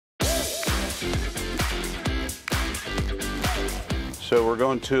So we're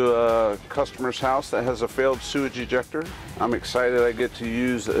going to a customer's house that has a failed sewage ejector. I'm excited I get to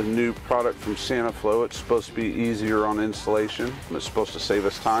use a new product from Saniflo. It's supposed to be easier on installation. It's supposed to save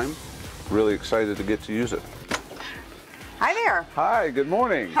us time. Really excited to get to use it. Hi there. Hi, good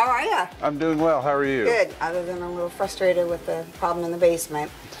morning. How are you? I'm doing well. How are you? Good, other than a little frustrated with the problem in the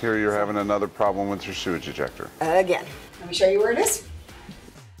basement. Here you're having another problem with your sewage ejector. Again. Let me show you where it is.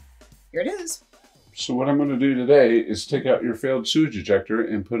 Here it is. So what I'm going to do today is take out your failed sewage ejector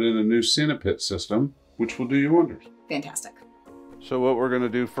and put in a new Sanipit system, which will do you wonders. Fantastic. So what we're going to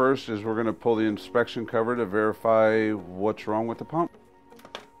do first is we're going to pull the inspection cover to verify what's wrong with the pump.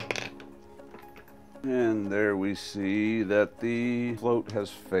 And there we see that the float has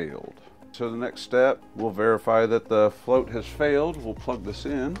failed. So the next step, we'll verify that the float has failed. We'll plug this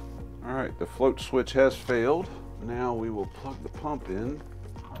in. All right, the float switch has failed. Now we will plug the pump in.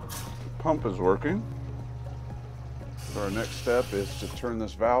 The pump is working. So our next step is to turn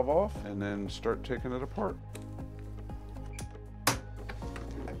this valve off and then start taking it apart.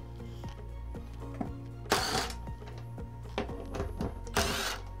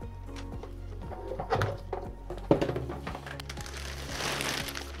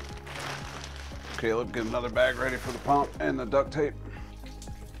 Okay, let's get another bag ready for the pump and the duct tape.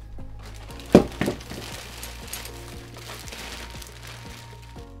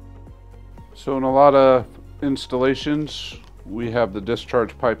 So in a lot of installations, we have the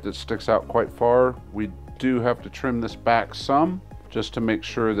discharge pipe that sticks out quite far. We do have to trim this back some, just to make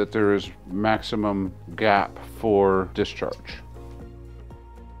sure that there is maximum gap for discharge.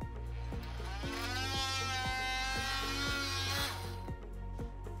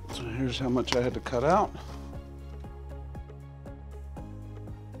 So here's how much I had to cut out.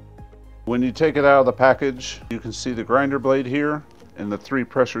 When you take it out of the package, you can see the grinder blade here and the 3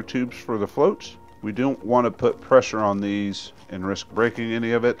 pressure tubes for the floats. We don't want to put pressure on these and risk breaking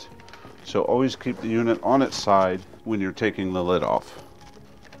any of it. So always keep the unit on its side when you're taking the lid off.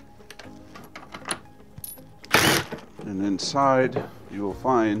 And inside you will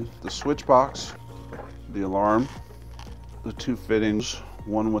find the switch box, the alarm, the 2 fittings,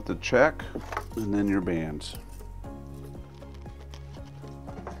 one with the check, and then your bands.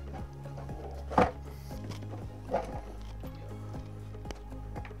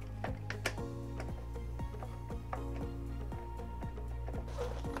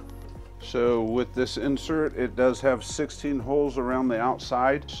 So with this insert, it does have 16 holes around the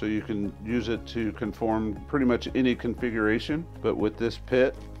outside, so you can use it to conform pretty much any configuration. But with this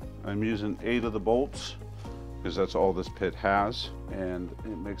pit, I'm using 8 of the bolts, because that's all this pit has, and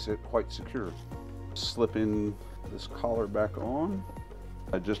it makes it quite secure. Slipping this collar back on.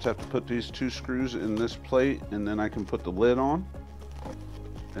 I just have to put these 2 screws in this plate, and then I can put the lid on,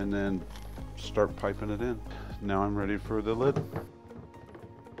 and then start piping it in. Now I'm ready for the lid.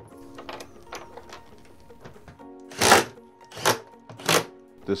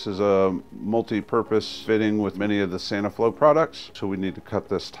 This is a multi-purpose fitting with many of the Saniflo products, so we need to cut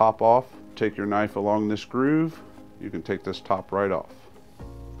this top off. Take your knife along this groove. You can take this top right off.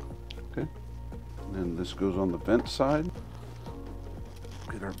 Okay, and then this goes on the vent side.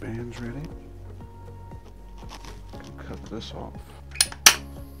 Get our bands ready. Cut this off.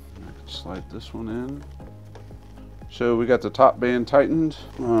 I can slide this one in. So we got the top band tightened.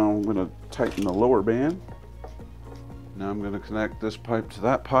 I'm going to tighten the lower band. Now I'm going to connect this pipe to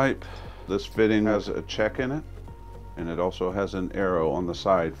that pipe. This fitting has a check in it, and it also has an arrow on the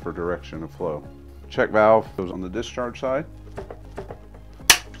side for direction of flow. Check valve goes on the discharge side.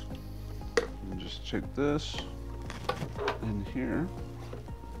 And just take this in here.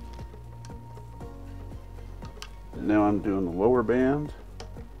 Now I'm doing the lower band.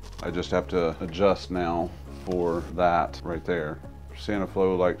 I just have to adjust now for that right there.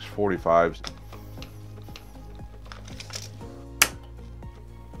 Saniflo likes 45s.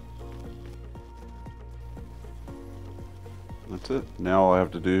 That's it. Now all I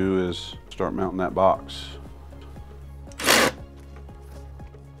have to do is start mounting that box.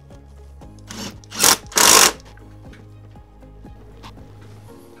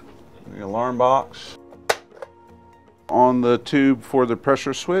 The alarm box. On the tube for the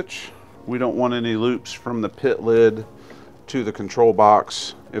pressure switch, we don't want any loops from the pit lid to the control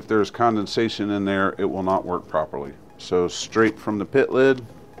box. If there's condensation in there, it will not work properly. So straight from the pit lid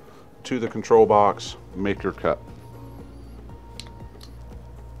to the control box, make your cut.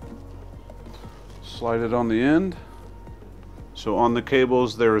 Slide it on the end. So on the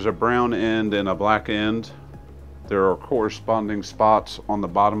cables, there is a brown end and a black end. There are corresponding spots on the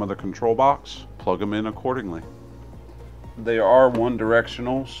bottom of the control box. Plug them in accordingly. They are one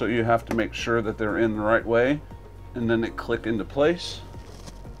directional, so you have to make sure that they're in the right way. and then it click into place.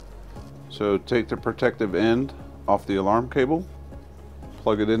 So take the protective end off the alarm cable,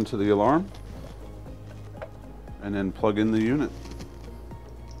 plug it into the alarm, and then plug in the unit.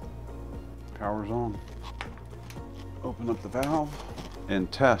 Power's on. Open up the valve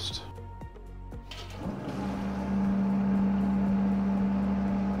and test.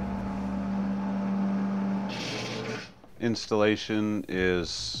 Installation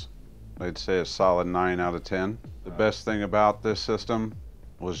is, I'd say, a solid 9 out of 10. The best thing about this system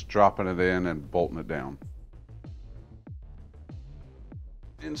was dropping it in and bolting it down.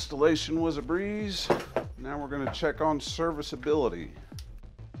 Installation was a breeze. Now we're going to check on serviceability.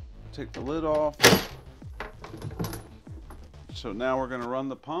 Take the lid off. So now we're going to run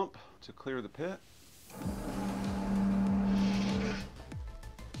the pump to clear the pit.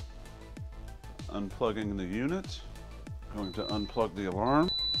 Unplugging the unit. Going to unplug the alarm.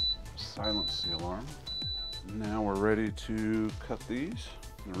 Silence the alarm. Now we're ready to cut these.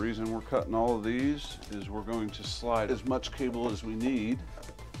 The reason we're cutting all of these is we're going to slide as much cable as we need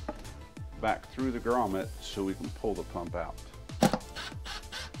back through the grommet so we can pull the pump out.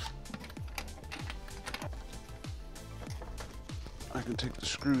 I can take the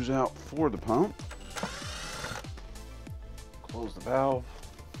screws out for the pump. Close the valve.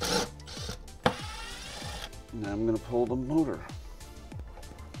 Now I'm going to pull the motor.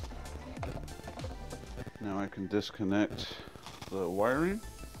 Now I can disconnect the wiring.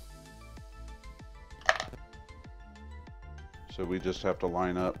 So we just have to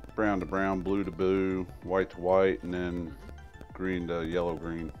line up brown to brown, blue to blue, white to white, and then green to yellow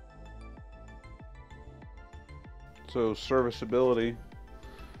green. So serviceability,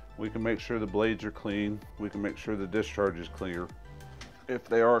 we can make sure the blades are clean. We can make sure the discharge is clear. If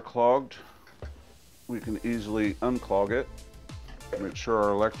they are clogged, we can easily unclog it. Make sure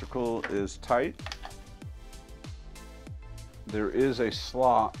our electrical is tight. There is a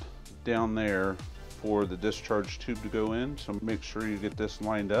slot down there for the discharge tube to go in, so make sure you get this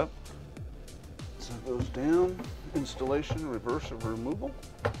lined up. So it goes down, installation, reverse of removal.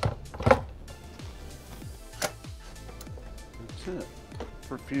 That's it.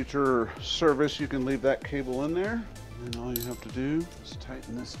 For future service, you can leave that cable in there, and all you have to do is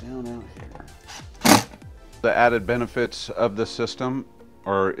tighten this down out here. The added benefits of the system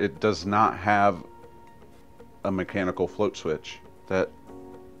are it does not have a mechanical float switch that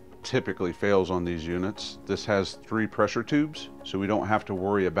typically fails on these units. This has 3 pressure tubes, so we don't have to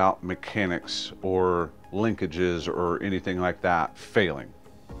worry about mechanics or linkages or anything like that failing.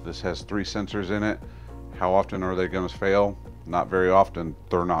 This has 3 sensors in it. How often are they going to fail? Not very often.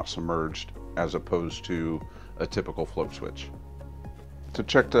 They're not submerged, as opposed to a typical float switch. To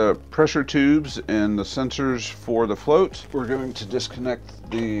check the pressure tubes and the sensors for the float, we're going to disconnect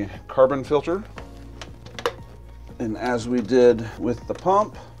the carbon filter. And as we did with the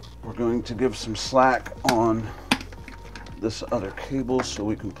pump, we're going to give some slack on this other cable so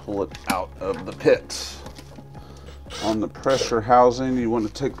we can pull it out of the pit. On the pressure housing, you want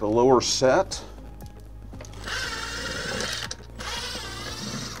to take the lower set.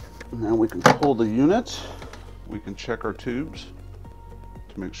 Now we can pull the unit. We can check our tubes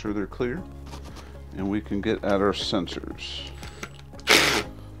to make sure they're clear. And we can get at our sensors.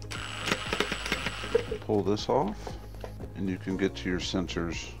 Pull this off, and you can get to your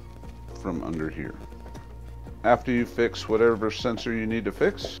sensors from under here. After you fix whatever sensor you need to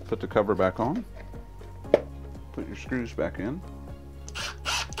fix, put the cover back on, put your screws back in,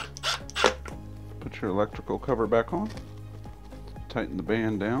 put your electrical cover back on, tighten the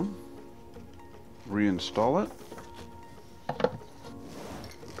band down, reinstall it,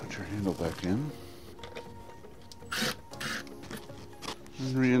 put your handle back in,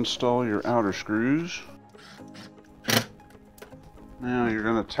 and reinstall your outer screws. Now you're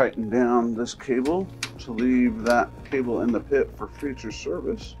going to tighten down this cable to leave that cable in the pit for future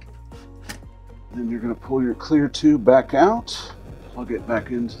service. Then you're going to pull your clear tube back out, plug it back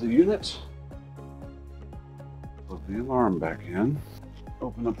into the unit, plug the alarm back in,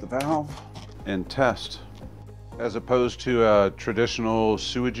 open up the valve, and test. As opposed to a traditional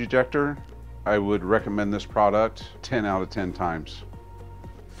sewage ejector, I would recommend this product 10 out of 10 times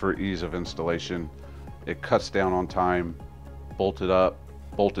for ease of installation. It cuts down on time. Bolt it up,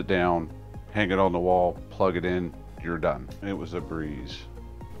 bolt it down, hang it on the wall, plug it in, you're done. It was a breeze.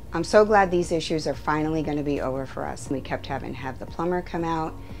 I'm so glad these issues are finally going to be over for us. We kept having to have the plumber come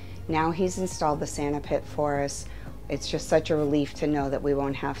out. Now he's installed the Sanipit for us. It's just such a relief to know that we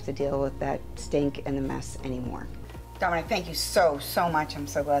won't have to deal with that stink and the mess anymore. Dominic, thank you so much. I'm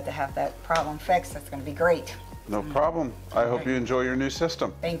so glad to have that problem fixed. That's going to be great. No problem. I hope you enjoy your new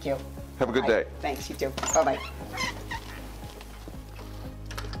system. Thank you. Have a good Bye. day. Thanks, you too. Bye-bye.